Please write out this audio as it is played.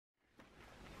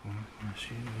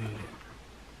Shoot.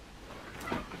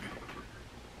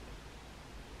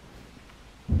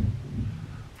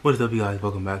 What is up, you guys?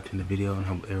 Welcome back to the video, and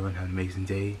hope everyone has an amazing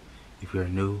day. If you are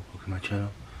new, welcome to my channel.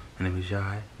 My name is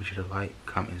Jai. Be sure to like,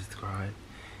 comment, and subscribe,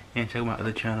 and check out my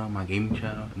other channel, my gaming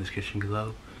channel, in the description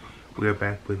below. We are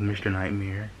back with Mr.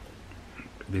 Nightmare.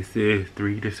 This is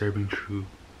 3 disturbing true.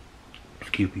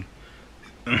 Excuse me.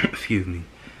 Excuse me.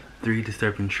 3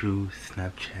 disturbing true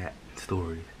Snapchat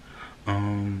stories.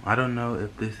 I don't know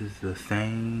if this is the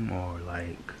same or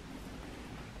like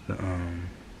the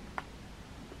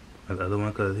other one,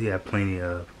 because he had plenty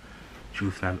of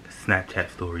true Snapchat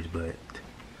stories, but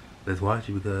let's watch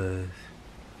it because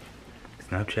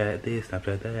Snapchat this,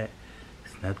 Snapchat that.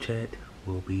 Snapchat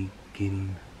will be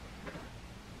getting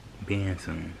banned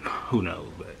soon. Who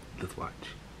knows, but let's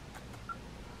watch.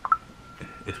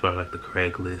 It's probably like the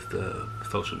Craigslist of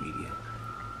social media.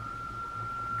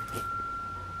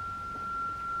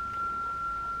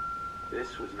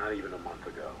 This was not even a month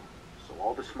ago, so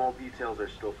all the small details are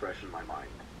still fresh in my mind.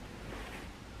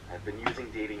 I've been using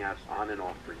dating apps on and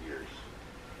off for years.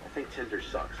 I think Tinder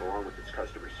sucks, along with its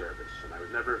customer service, and I was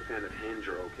never a fan of Hinge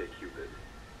or OkCupid.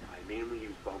 I mainly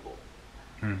use Bumble.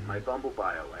 In my Bumble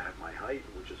bio, I have my height,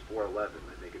 which is 4'11",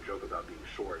 I make a joke about being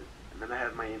short, and then I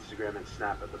have my Instagram and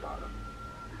Snap at the bottom.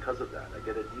 Because of that, I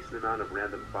get a decent amount of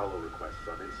random follow requests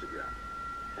on Instagram.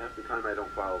 Half the time I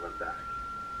don't follow them back.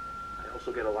 I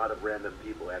also get a lot of random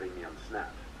people adding me on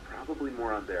Snap, probably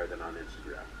more on there than on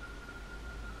Instagram.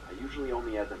 I usually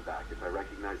only add them back if I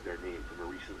recognize their name from a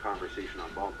recent conversation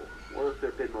on Bumble, or if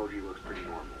their Bitmoji looks pretty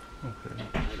normal. Okay.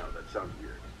 I know, that sounds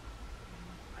weird.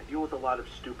 I deal with a lot of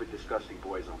stupid, disgusting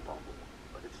boys on Bumble,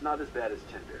 but it's not as bad as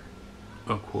Tinder.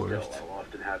 Of course. Still, I'll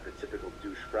often have the typical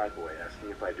douche frat boy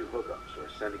asking if I do hookups or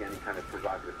sending any kind of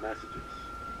provocative messages.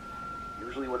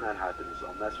 Usually when that happens,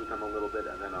 I'll mess with them a little bit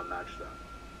and then I'll match them.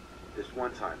 This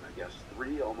one time, I guess,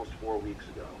 almost 4 weeks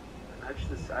ago, I matched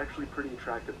this actually pretty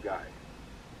attractive guy.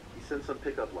 He sent some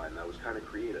pickup line that was kind of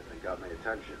creative and got my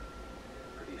attention.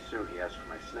 Pretty soon he asked for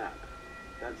my Snap.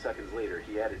 10 seconds later,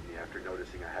 he added me after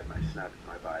noticing I had my Snap in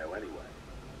my bio anyway.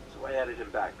 So I added him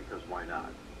back because why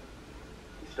not?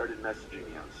 He started messaging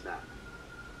me on Snap.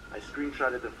 I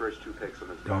screenshotted the first 2 pics on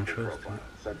his Bumble profile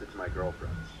and sent it to my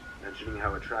girlfriends, mentioning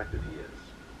how attractive he is.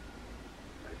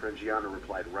 My friend Gianna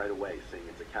replied right away saying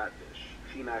it's a catfish.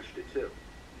 She matched it too.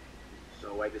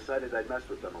 So I decided I'd mess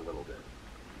with them a little bit.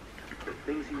 The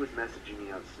things he was messaging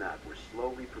me on Snap were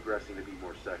slowly progressing to be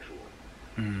more sexual.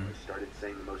 So I started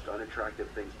saying the most unattractive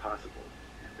things possible,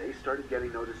 and they started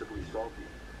getting noticeably salty.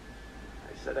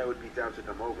 I said I would be down to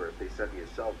come over if they sent me a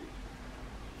selfie.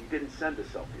 He didn't send a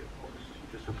selfie, of course.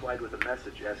 He just replied with a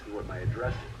message asking what my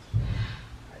address is.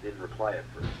 I didn't reply at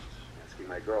first, asking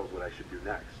my girls what I should do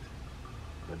next.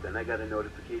 But then I got a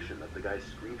notification that the guy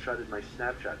screenshotted my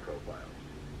Snapchat profile.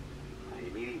 I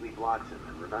immediately blocked him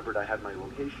and remembered I had my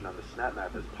location on the Snap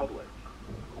map as public.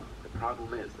 The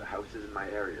problem is the houses in my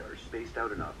area are spaced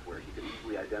out enough where he could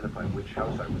easily identify which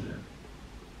house I was in.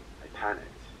 I panicked,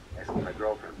 asking my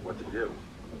girlfriends what to do.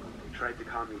 They tried to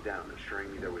calm me down,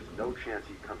 assuring me there was no chance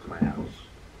he'd come to my house.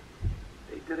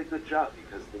 They did a good job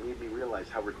because they made me realize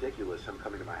how ridiculous him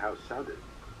coming to my house sounded.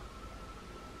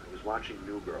 I was watching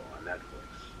New Girl on Netflix.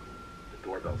 The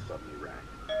doorbell suddenly rang.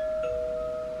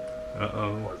 I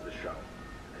paused the show,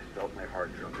 and I felt my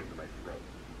heart jump into my throat.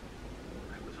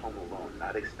 I was home alone,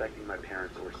 not expecting my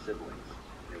parents or siblings,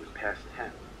 and it was past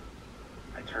 10.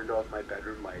 I turned off my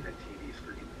bedroom light and TV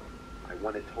screen. I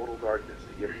wanted total darkness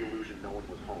to give the illusion no one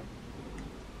was home.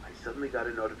 I suddenly got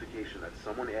a notification that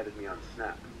someone added me on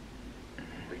Snap.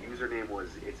 The username was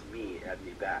 "It's me, add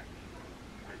me back."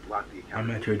 I blocked the account.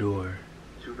 I'm at your door.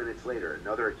 2 minutes later,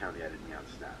 another account added me on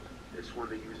Snap. This one,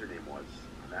 the username was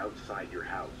 "I'm outside your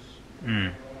house."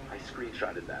 I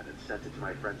screenshotted that and sent it to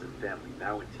my friends and family,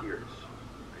 now in tears.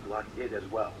 I blocked it as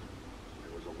well.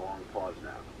 There was a long pause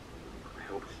now. I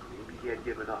hoped maybe he had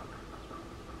given up.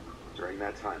 During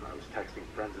that time, I was texting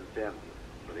friends and family,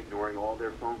 but ignoring all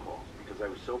their phone calls because I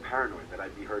was so paranoid that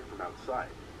I'd be heard from outside.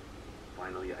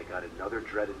 Finally, I got another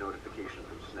dreaded notification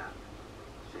from Snap,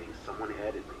 saying someone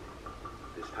added me.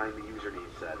 This time the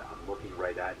username said, "I'm looking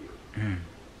right at you." I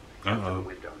jumped to the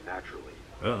window naturally.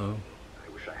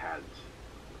 I wish I hadn't.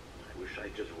 I wish I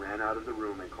just ran out of the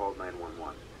room and called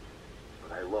 911.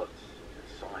 But I looked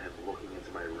and saw him looking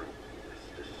into my room,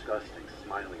 this disgusting,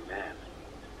 smiling man.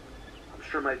 I'm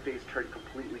sure my face turned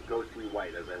completely ghostly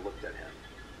white as I looked at him.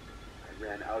 I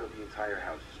ran out of the entire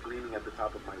house, screaming at the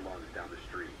top of my lungs down the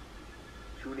street.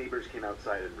 2 neighbors came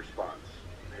outside in response,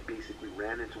 and I basically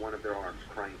ran into one of their arms,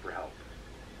 crying for help.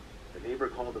 The neighbor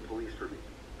called the police for me,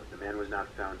 but the man was not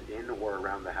found in or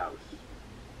around the house.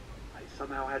 I I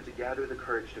somehow had to gather the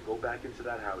courage to go back into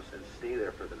that house and stay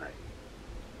there for the night.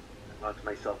 I locked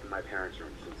myself in my parents'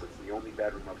 room since it's the only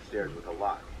bedroom upstairs with a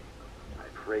lock. I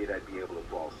prayed I'd be able to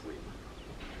fall asleep.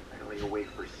 I lay awake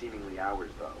for seemingly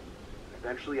hours though.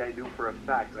 Eventually I knew for a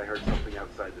fact I heard something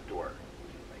outside the door.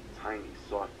 Like tiny,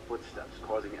 soft footsteps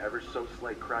causing ever so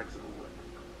slight cracks in the wood.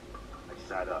 I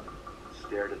sat up,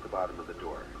 stared at the bottom of the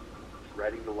door,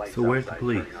 dreading the lights outside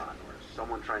turning on or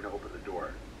someone trying to open the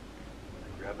door.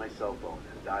 I grabbed my cell phone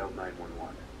and dialed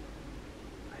 911.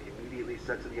 I immediately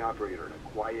said to the operator in a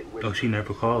quiet whisper, oh, she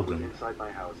never called them. Inside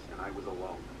my house and I was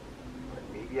alone. But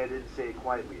maybe I didn't say it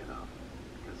quietly enough,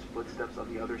 because footsteps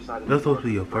on the other side of the door. That's supposed to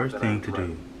be your first thing to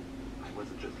do. I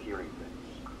wasn't just hearing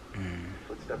things.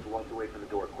 Footsteps walked away from the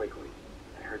door quickly.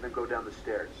 I heard them go down the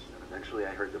stairs, and eventually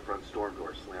I heard the front storm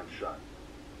door slam shut.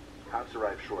 Cops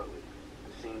arrived shortly.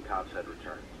 The same cops had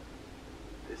returned.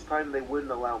 This time they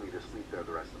wouldn't allow me to sleep there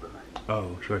the rest of the night.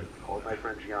 Oh, sure. I called my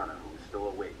friend Gianna, who was still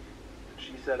awake, and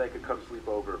she said I could come sleep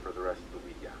over for the rest of the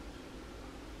weekend.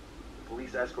 The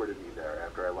police escorted me there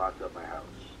after I locked up my house.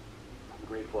 I'm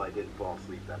grateful I didn't fall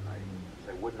asleep that night, as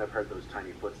I wouldn't have heard those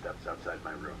tiny footsteps outside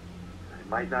my room. I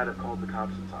might not have called the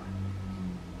cops in time.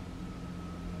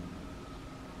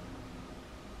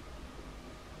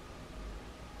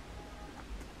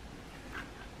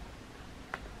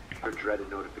 A dreaded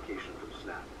notification from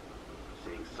Snap,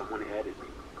 saying someone added me.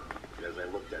 As I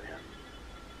looked at him,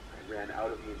 I ran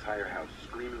out of the entire house,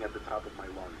 screaming at the top of my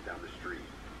lungs down the street.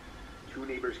 Two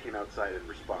neighbors came outside in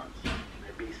response.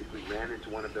 I basically ran into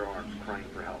one of their arms, crying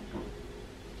for help.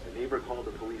 The neighbor called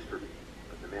the police for me,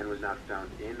 but the man was not found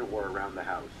in or around the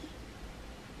house.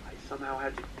 I somehow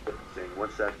had to saying,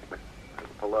 "1 sec,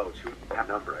 hello, that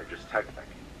number, I just texted."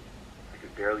 I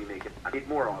could barely make it. I made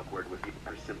more awkward with you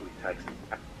for simply texting.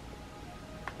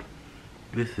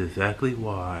 This is exactly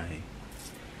why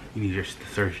you need your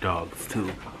search dogs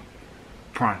too.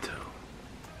 Pronto.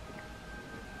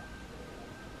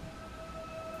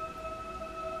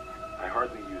 I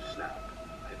hardly use Snap.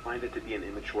 I find it to be an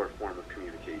immature form of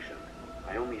communication.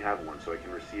 I only have one so I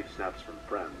can receive snaps from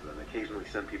friends and occasionally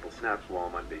send people snaps while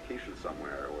I'm on vacation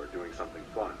somewhere or doing something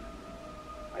fun.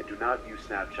 I do not view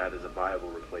Snapchat as a viable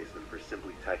replacement for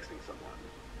simply texting someone.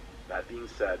 That being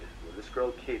said, when this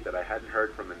girl Kate that I hadn't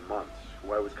heard from in months,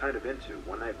 who I was kind of into,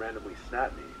 one night randomly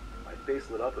snapped me, my face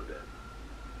lit up a bit.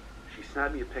 She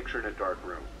snapped me a picture in a dark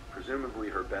room, presumably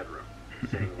her bedroom,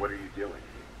 saying, "What are you doing?"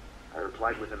 I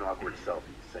replied with an awkward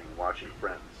selfie, saying, "Watching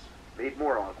Friends." Made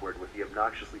more awkward with the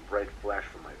obnoxiously bright flash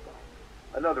from my phone.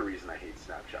 Another reason I hate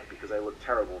Snapchat, because I look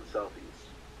terrible in selfies.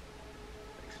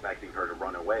 Expecting her to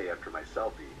run away after my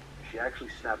selfie, she actually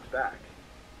snapped back.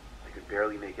 I could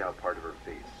barely make out part of her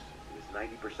face. It was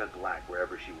 90% black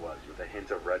wherever she was, with a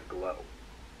hint of red glow.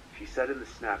 She said in the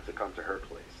snap to come to her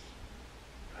place.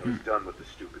 I was done with the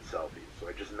stupid selfie, so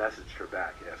I just messaged her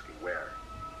back asking where.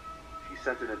 She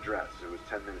sent an address. It was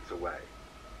 10 minutes away.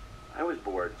 I was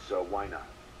bored, so why not?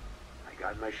 I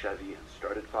got in my Chevy and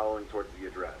started following towards the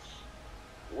address.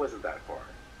 It wasn't that far.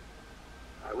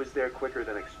 I was there quicker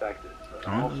than expected, but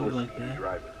I'm also a speedy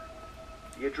driver.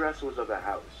 The address was of a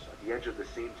house at the edge of the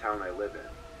same town I live in.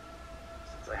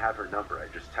 Since I have her number, I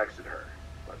just texted her,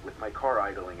 but with my car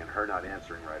idling and her not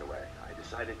answering right away, I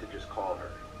decided to just call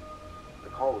her. The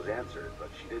call was answered, but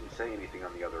she didn't say anything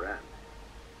on the other end.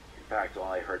 In fact,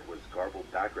 all I heard was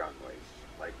garbled background noise,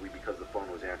 likely because the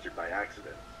phone was answered by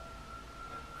accident.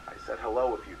 I said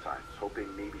hello a few times,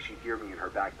 hoping maybe she'd hear me in her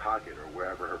back pocket or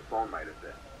wherever her phone might have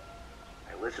been.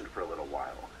 I listened for a little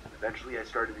while, and eventually I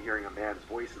started hearing a man's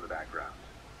voice in the background.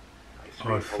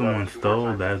 Or someone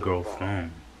stole that girl's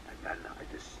phone. And then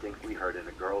I distinctly heard in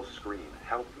a girl's scream,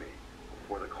 "Help me,"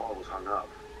 before the call was hung up.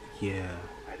 Yeah.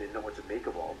 I didn't know what to make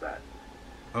of all of that.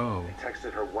 Oh. I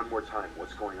texted her one more time,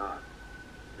 "What's going on?"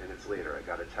 Minutes later, I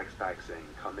got a text back saying,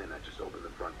 "Come in, I just opened the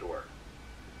front door."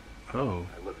 Oh.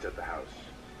 I looked at the house.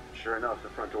 Sure enough, the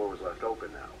front door was left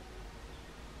open now.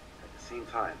 At the same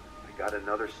time, I got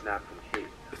another snap from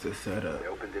Kate. It's a setup. I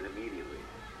opened it immediately.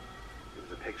 It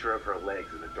was a picture of her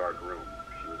legs in a dark room.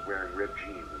 She was wearing ripped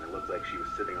jeans, and it looked like she was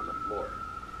sitting on the floor.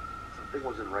 Something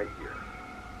wasn't right here.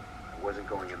 I wasn't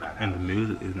going in that house. And the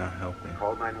music is not helping. I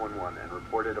called 911 and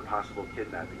reported a possible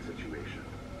kidnapping situation.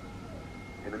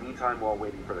 In the meantime, while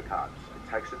waiting for the cops,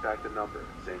 I texted back the number,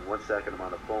 saying, "1 second, I'm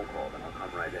on a phone call, then I'll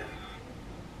come right in."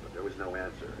 But there was no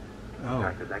answer. Oh. In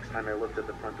fact, the next time I looked at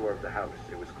the front door of the house,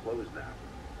 it was closed now.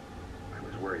 I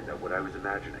was worried that what I was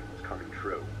imagining was coming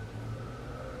true.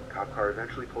 A cop car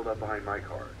eventually pulled up behind my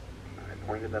car, and I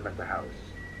pointed them at the house.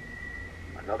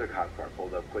 Another cop car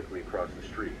pulled up quickly across the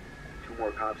street. 2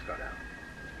 more cops got out.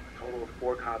 A total of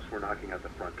 4 cops were knocking at the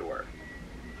front door.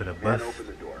 But a The man bus. opened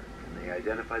the door, and they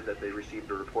identified that they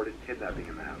received a reported kidnapping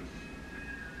in the house.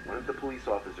 One of the police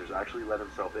officers actually let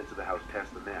himself into the house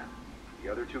past the man.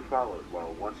 The other two followed,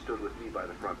 while one stood with me by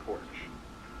the front porch.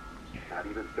 Not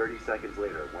even 30 seconds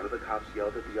later, one of the cops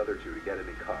yelled at the other two to get him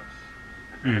in cuffs.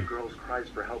 And the girl's cries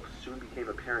for help soon became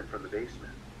apparent from the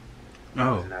basement.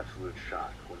 I was in absolute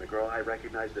shock when the girl I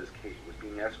recognized as Kate was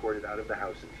being escorted out of the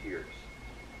house in tears.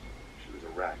 She was a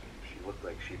wreck. She looked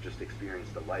like she'd just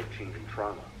experienced a life-changing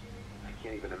trauma. I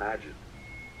can't even imagine.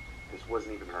 This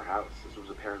wasn't even her house. This was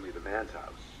apparently the man's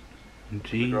house.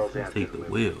 Jesus, take the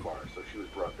wheel. Far, so she was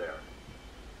brought there.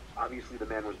 Obviously, the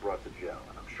man was brought to jail,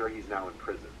 and I'm sure he's now in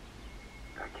prison.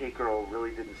 That Kate girl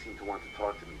really didn't seem to want to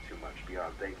talk to me too much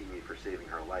beyond thanking me for saving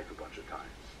her life a bunch of times.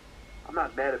 I'm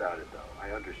not mad about it, though.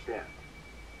 I understand.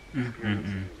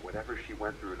 Experiencing whatever she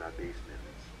went through in that basement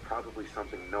is probably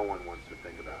something no one wants to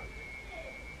think about.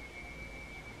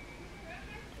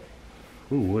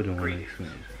 Who wouldn't want to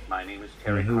experience? My name is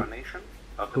Terry Carnation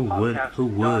of the who would podcast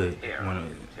want to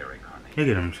Terry Carnation. You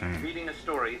get what I'm saying? Reading a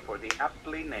story for the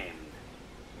aptly named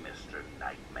Mr.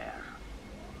 Nightmare.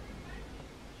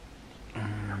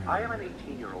 I am an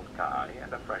 18-year-old guy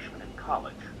and a freshman in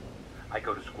college. I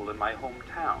go to school in my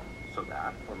hometown so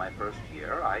that for my first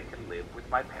year I can live with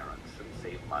my parents and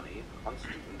save money on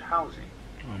student housing.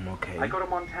 Okay. I go to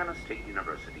Montana State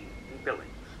University in Billings,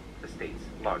 the state's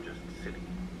largest city.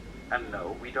 And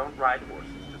no, we don't ride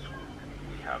horses to school.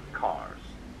 We have cars.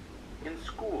 In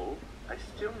school, I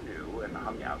still knew and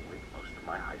hung out with most of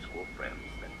my high school friends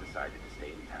that decided to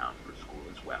stay in town for school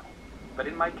as well. But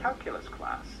in my calculus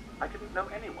class, I didn't know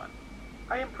anyone.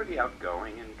 I am pretty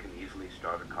outgoing and can easily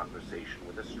start a conversation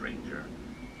with a stranger,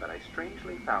 but I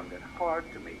strangely found it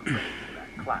hard to make friends in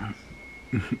that class.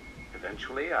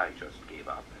 Eventually, I just gave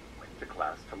up and went to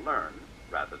class to learn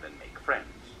rather than make friends.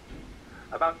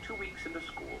 About 2 weeks into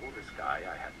school, this guy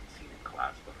I hadn't seen in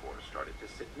class before started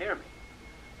to sit near me.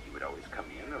 He would always come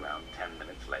in around 10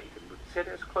 minutes late and would sit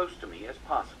as close to me as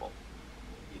possible.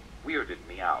 It weirded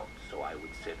me out, so I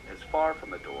would sit as far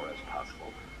from the door as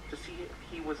possible to see if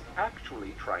he was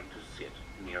actually trying to sit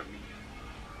near me.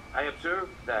 I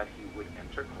observed that he would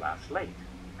enter class late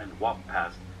and walk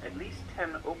past at least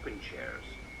 10 open chairs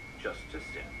just to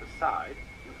sit beside,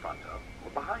 in front of,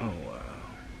 or behind me. Wow.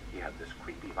 He had this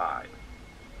creepy vibe.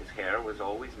 His hair was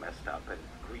always messed up and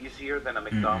greasier than a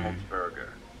McDonald's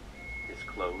burger. His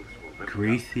clothes were ripped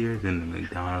Greasier than the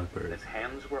McDonald's burger. His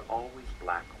hands were always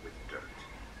black with dirt.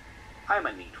 I'm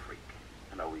a neat freak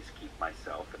and always keep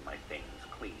myself and my things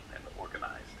clean and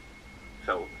organized.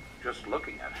 So just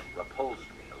looking at him repulsed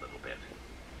me a little bit.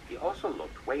 He also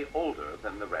looked way older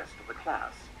than the rest of the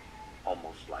class,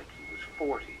 almost like he was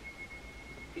 40.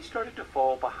 He started to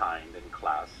fall behind in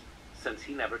class since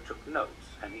he never took notes,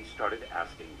 and he started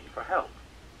asking me for help.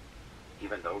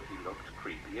 Even though he looked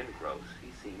creepy and gross,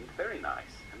 he seemed very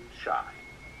nice and shy.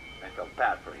 I felt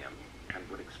bad for him and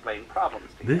would explain problems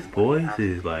to him. This voice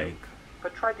is like...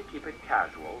 But tried to keep it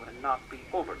casual and not be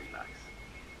overly nice.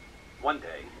 One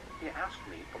day, he asked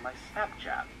me for my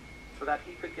Snapchat so that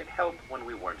he could get help when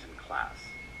we weren't in class,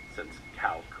 since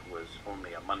calc was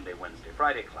only a Monday, Wednesday,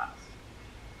 Friday class.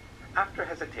 After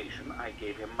hesitation, I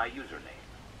gave him my username.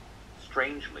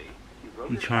 Strangely, he wrote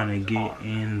He trying to get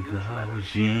in the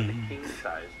jeans.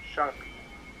 king-sized Sharpie.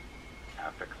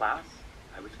 After class,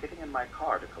 I was getting in my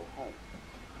car to go home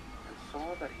and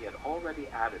saw that he had already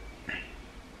added me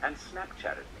and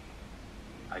Snapchatted me.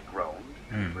 I groaned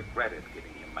and regretted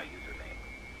giving him my username.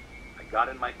 I got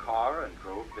in my car and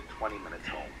drove the 20 minutes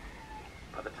home.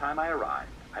 By the time I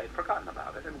arrived, I had forgotten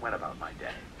about it and went about my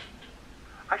day.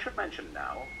 I should mention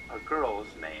now, a girl's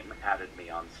name added me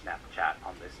on Snapchat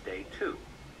on this day too,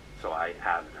 so I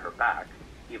added her back,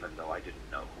 even though I didn't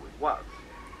know who it was.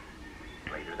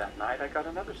 Later that night, I got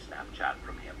another Snapchat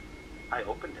from him. I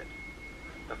opened it.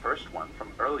 The first one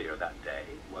from earlier that day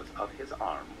was of his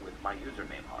arm with my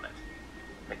username on it.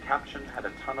 The caption had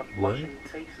a ton of blushing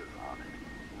faces on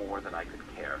it, more than I could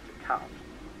care to count.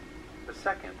 The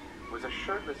second was a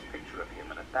shirtless picture of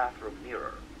him in a bathroom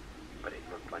mirror, but it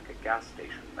looked like a gas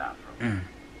station bathroom.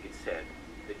 It said,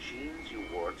 "The jeans you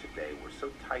wore today were so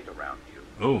tight around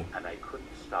you, and I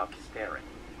couldn't stop staring."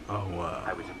 Oh, wow.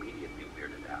 I was immediately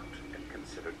weirded out and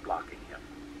considered blocking him.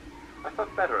 I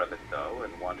thought better of it, though,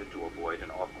 and wanted to avoid an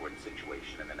awkward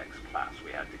situation in the next class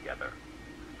we had together.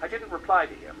 I didn't reply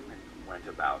to him and went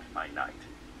about my night.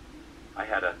 I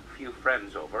had a few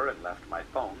friends over and left my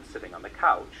phone sitting on the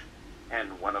couch,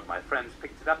 and one of my friends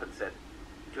picked it up and said,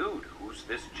 "Dude, who's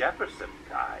this Jefferson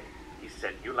guy? He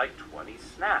sent you like 20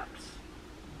 snaps."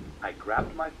 I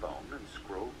grabbed my phone and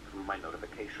scrolled through my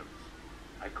notifications.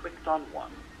 I clicked on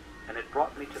one, and it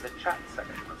brought me to the chat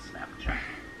section of Snapchat.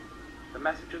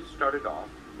 messages started off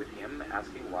with him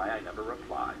asking why I never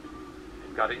replied,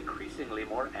 and got increasingly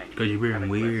more angry 'Cause you're being and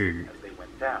aggressive weird. as they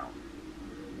went down.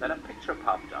 Then a picture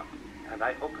popped up, and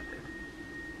I opened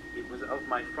it. It was of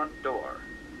my front door,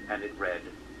 and it read,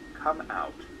 "Come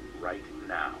out right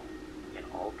now," in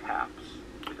all caps,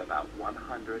 with about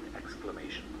 100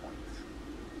 exclamation points.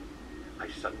 I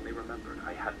suddenly remembered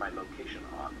I had my location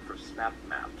on for Snap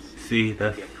Maps. See,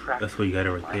 that's what you got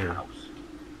it right my there. house.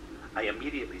 I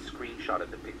immediately screenshotted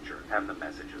the picture and the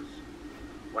messages.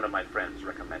 One of my friends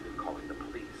recommended calling the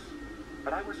police,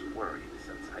 but I was worried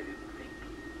since I didn't think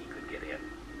he could get in.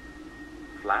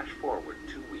 Flash forward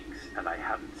 2 weeks, and I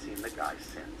haven't seen the guy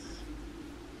since.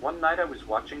 One night I was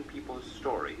watching people's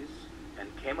stories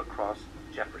and came across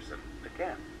Jefferson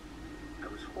again. I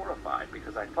was horrified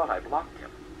because I thought I blocked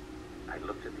him. I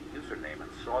looked at the username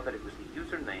and saw that it was the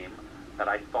username that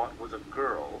I thought was a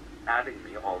girl adding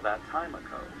me all that time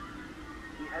ago.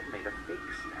 He had made a fake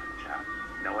Snapchat,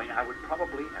 knowing I would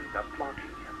probably end up blocking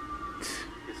him.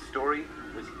 His story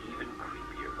was even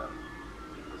creepier, though.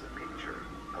 It was a picture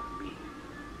of me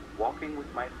walking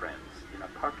with my friends in a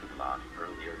parking lot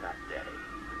earlier that day.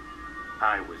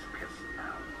 I was pissed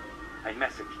now. I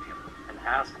messaged him and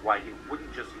asked why he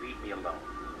wouldn't just leave me alone,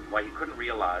 why he couldn't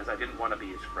realize I didn't want to be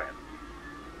his friend.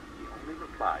 He only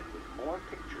replied with more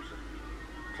pictures of me,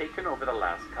 taken over the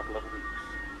last couple of weeks.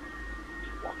 Me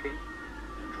walking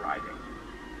and driving.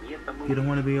 Me at the movies. You don't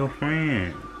want to be your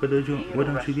friend. What don't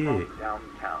you get?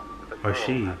 Downtown with a Or girl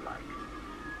she. I liked.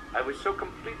 I was so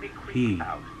completely creeped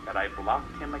out that I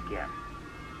blocked him again.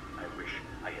 I wish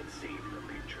I had saved the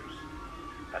pictures.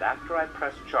 But after I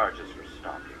press charges for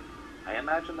stalking, I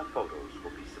imagine the photos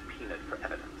will be subpoenaed for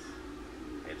evidence.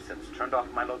 I have since turned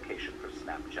off my location for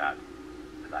Snapchat,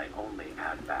 and I only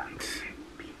add back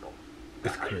people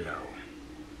It's that I crazy. know.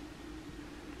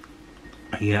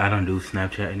 Yeah, I don't do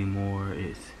Snapchat anymore.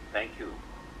 Thank you,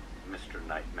 Mr.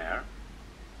 Nightmare,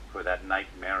 for that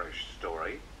nightmarish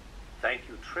story. Thank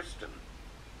you, Tristan,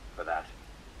 for that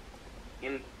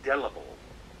indelible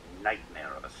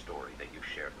nightmare of a story that you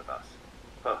shared with us.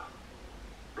 Ugh,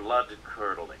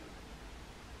 blood-curdling.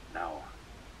 Now,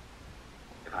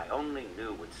 if I only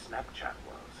knew what Snapchat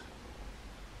was.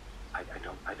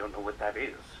 I don't know what that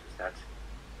is.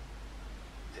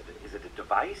 Is it a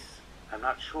device? I'm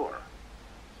not sure.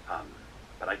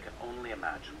 But I can only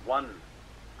imagine. One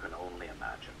can only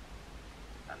imagine.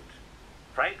 And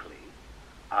frankly,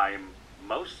 I'm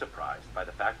most surprised by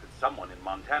the fact that someone in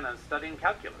Montana is studying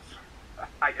calculus.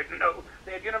 I didn't know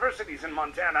they had universities in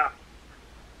Montana,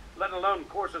 let alone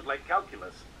courses like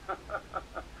calculus.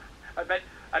 I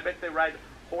bet they ride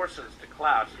horses to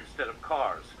class instead of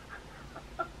cars.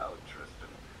 Oh, Tristan.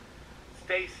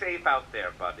 Stay safe out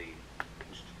there, buddy.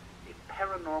 Just a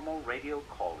paranormal radio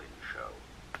call-in show.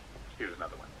 Here's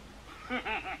another one.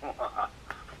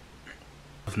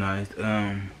 It's nice.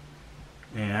 And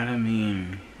I didn't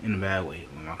mean in a bad way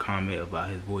with my comment about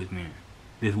his voice, man.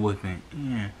 This voice, man.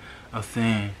 Yeah, I was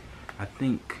saying, I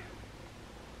think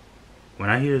when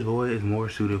I hear his voice, it's more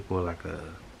suited for like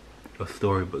a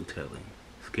storybook telling,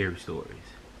 scary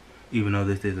stories. Even though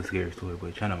this is a scary story,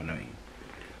 but y'all know what I mean.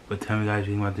 But tell me guys what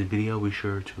you think about this video. Be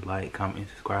sure to like, comment, and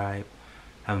subscribe.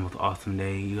 Have the most awesome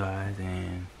day, you guys,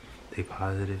 and stay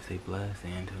positive, stay blessed,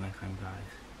 and until next time,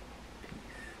 guys.